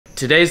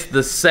Today's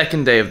the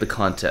second day of the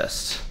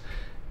contest.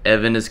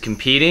 Evan is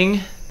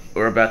competing.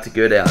 We're about to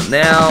go down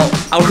now.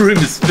 Our room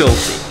is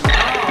filthy.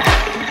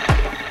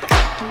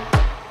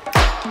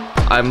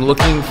 I'm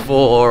looking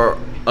for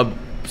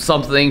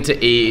something to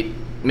eat,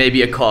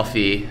 maybe a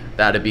coffee.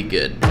 That'd be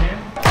good.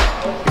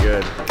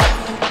 Good.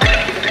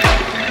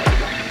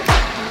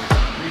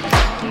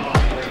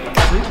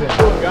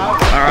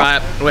 All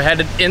right, we're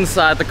headed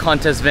inside the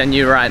contest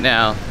venue right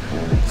now.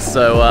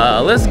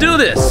 So let's do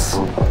this.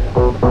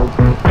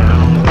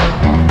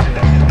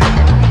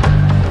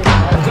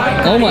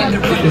 Oh my,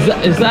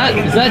 is that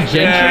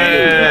Gentry?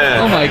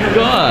 Yeah. Oh my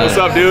god. What's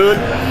up, dude?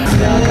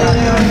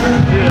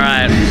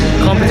 Alright,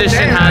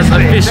 competition has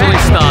officially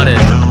started.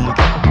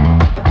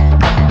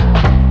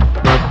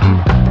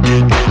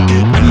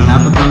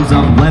 Half a thumbs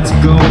up, let's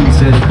go, he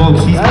says,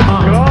 folks, he's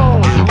pumped.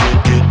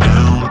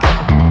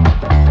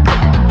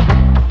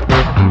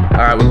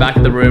 Alright, we're back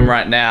in the room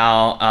right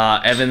now.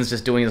 Evan's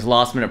just doing his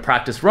last minute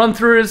practice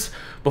run-throughs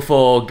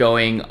before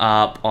going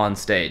up on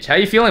stage. How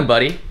you feeling,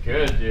 buddy?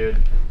 Good, dude.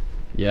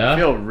 Yeah? I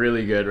feel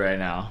really good right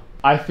now.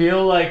 I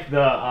feel like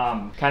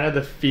the kind of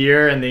the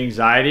fear and the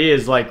anxiety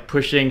is like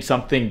pushing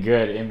something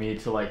good in me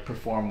to like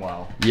perform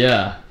well.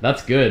 Yeah,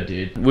 that's good,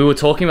 dude. We were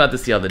talking about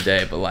this the other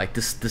day, but like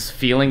this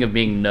feeling of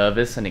being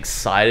nervous and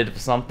excited for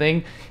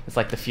something, it's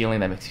like the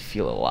feeling that makes you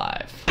feel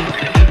alive.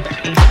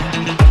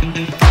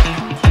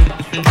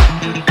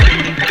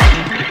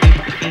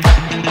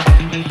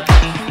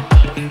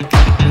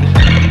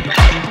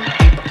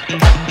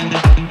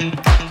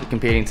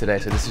 Competing today,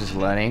 so this is just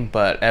learning,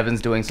 but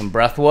Evan's doing some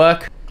breath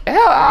work.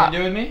 Yeah, you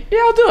doing me? Yeah,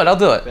 I'll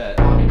do it. Bet.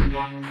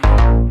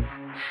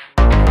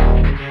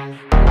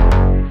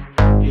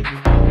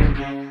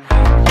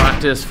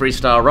 Practice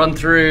freestyle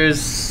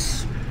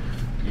run-throughs.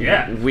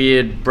 Yeah.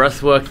 Weird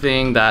breathwork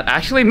thing that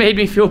actually made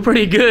me feel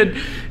pretty good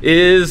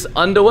is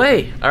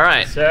underway. All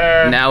right,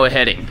 sir. Now we're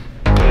heading.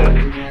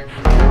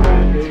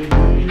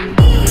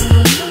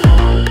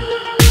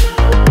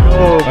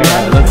 Oh, all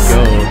right, let's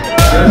go.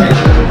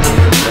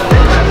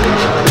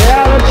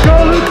 Yeah, let's go,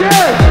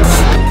 Lucas.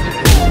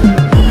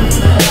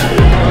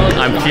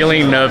 I'm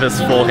feeling nervous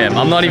for him.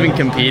 I'm not even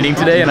competing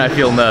today, and I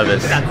feel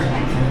nervous.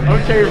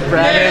 Okay,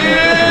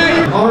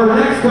 Brandon. Our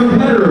next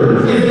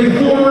competitor is a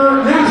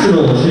former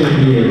national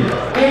champion,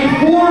 a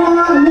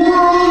former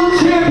world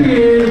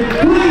champion.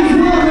 Please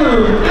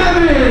welcome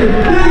Evan.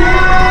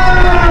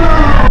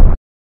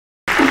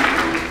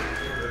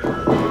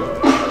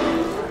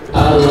 I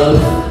love,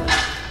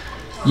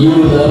 you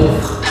love,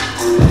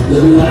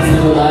 living life in a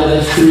lie,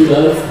 that's true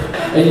love.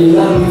 And you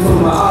love me for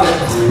my art.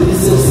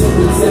 This is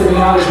simply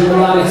semiotic,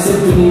 melodic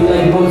symphony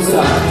like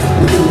Mozart.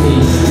 To me,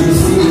 you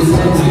see it's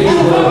meant to be,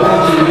 but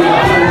actually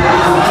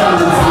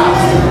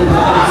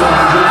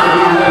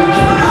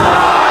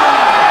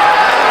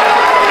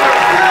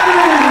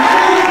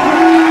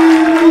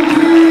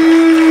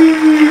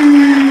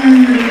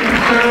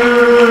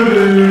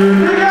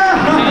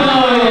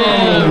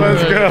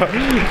Let's go.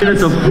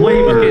 It's a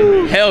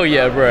flavor. Hell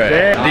yeah, bro.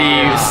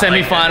 The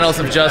semifinals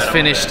have just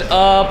finished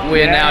up.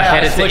 We're now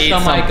headed to eat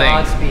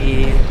something.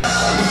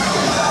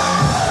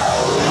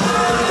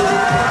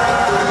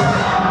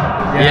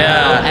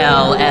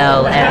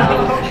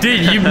 L.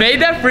 Dude, you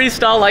made that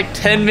freestyle like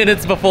 10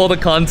 minutes before the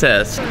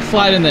contest.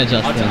 Slide in there,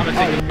 Justin.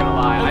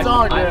 It's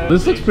all good.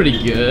 This looks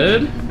pretty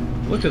good.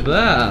 Look at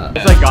that.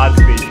 It's like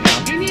Godspeed, you know?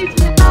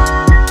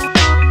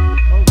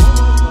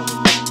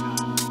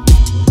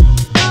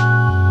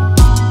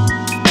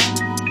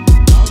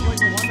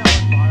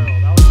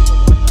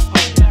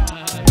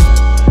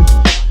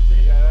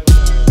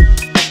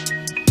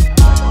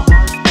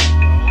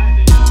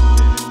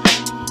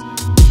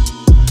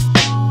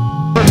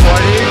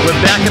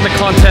 We're back in the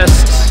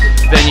contest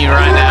venue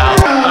right now.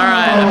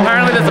 Alright,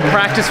 apparently there's a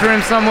practice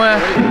room somewhere.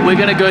 We're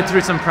gonna go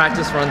through some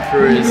practice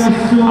run-throughs.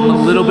 I'm a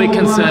little bit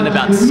concerned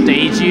about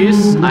stage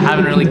use. I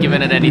haven't really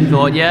given it any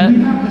thought yet.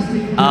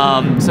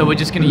 So we're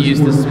just gonna use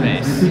this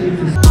space.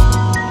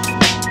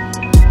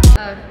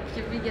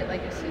 Should we get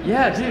like a signature?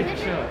 Yeah, dude,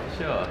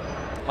 sure.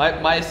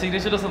 My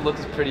signature doesn't look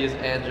as pretty as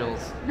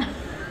Angel's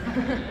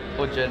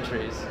or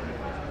Gentry's.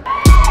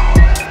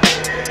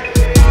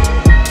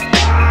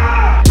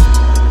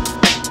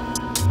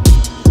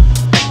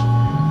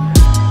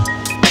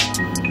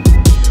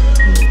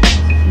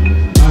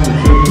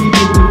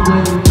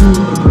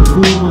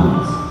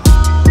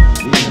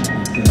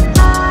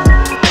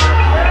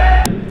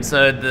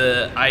 So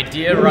the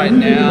idea right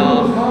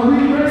now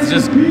is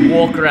just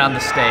walk around the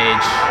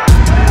stage.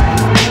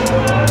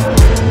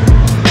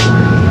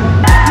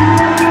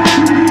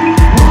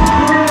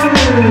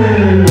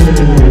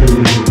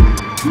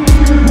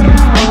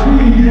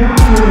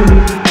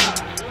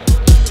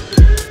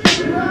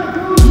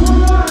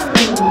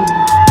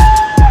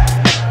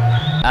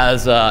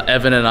 As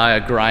Evan and I are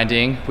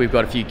grinding, we've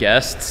got a few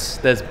guests.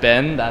 There's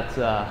Ben, that's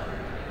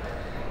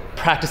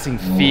practicing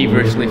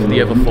feverishly for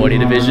the over 40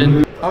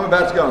 division. I'm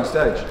about to go on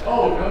stage.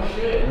 Oh, no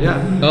shit.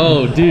 Yeah.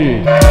 Oh,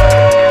 dude.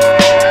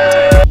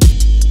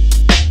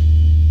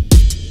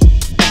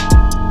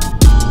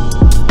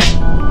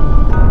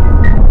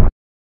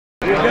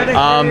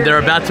 They're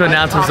about to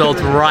announce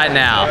results right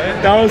now.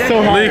 That was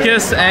so hard.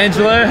 Lucas,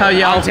 Angelo, how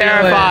y'all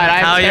feeling?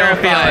 How y'all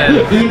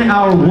feeling? In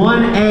our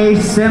 1A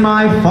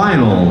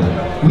semifinal,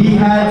 we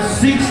had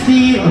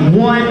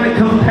 61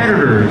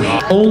 competitors.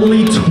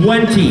 Only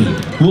 20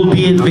 will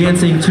be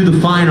advancing to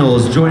the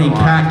finals, joining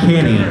Pat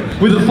Canny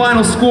with a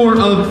final score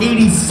of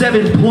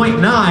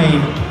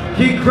 87.9.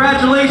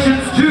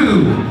 Congratulations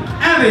to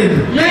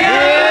Evan.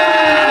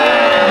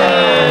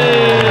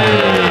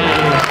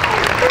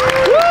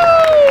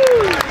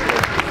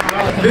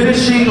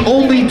 Finishing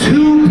only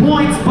 2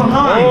 points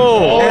behind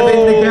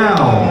Evan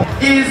Nagao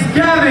is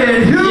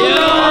Gavin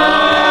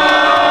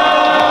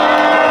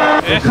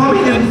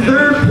Coming in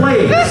third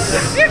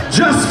place,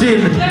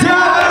 Justin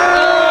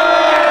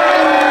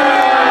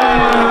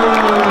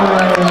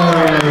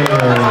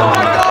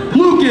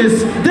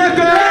Lucas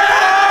Decker.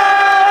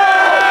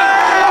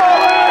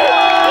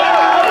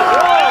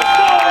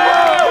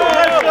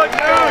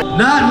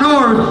 Not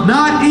north,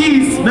 not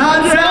east,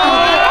 not south.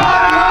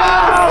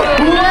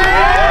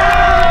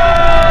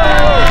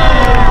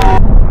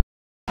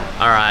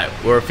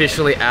 We're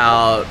officially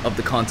out of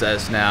the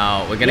contest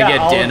now. We're gonna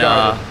get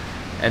dinner,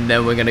 and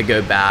then we're gonna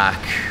go back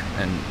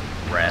and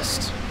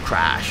rest,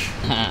 crash.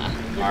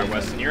 Alright,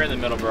 Weston, you're in the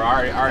middle, bro.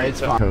 Alright, it's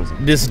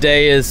fine. This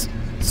day is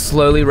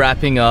slowly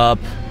wrapping up.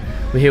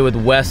 We're here with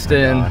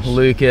Weston,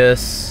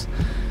 Lucas.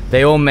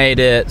 They all made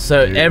it.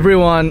 So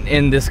everyone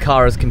in this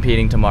car is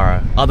competing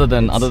tomorrow, other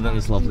than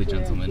this lovely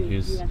gentleman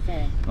who's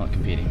not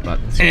competing. But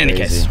in any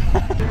case,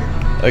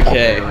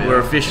 okay, we're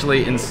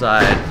officially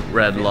inside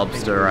Red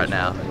Lobster right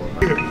now.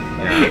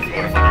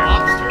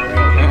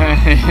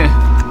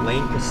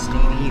 Lane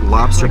Pastini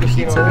lobster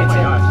pizza.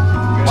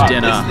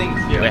 Dinner.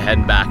 We're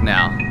heading back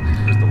now.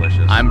 It was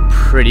delicious. I'm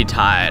pretty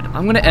tired.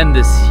 I'm gonna end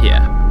this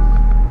here.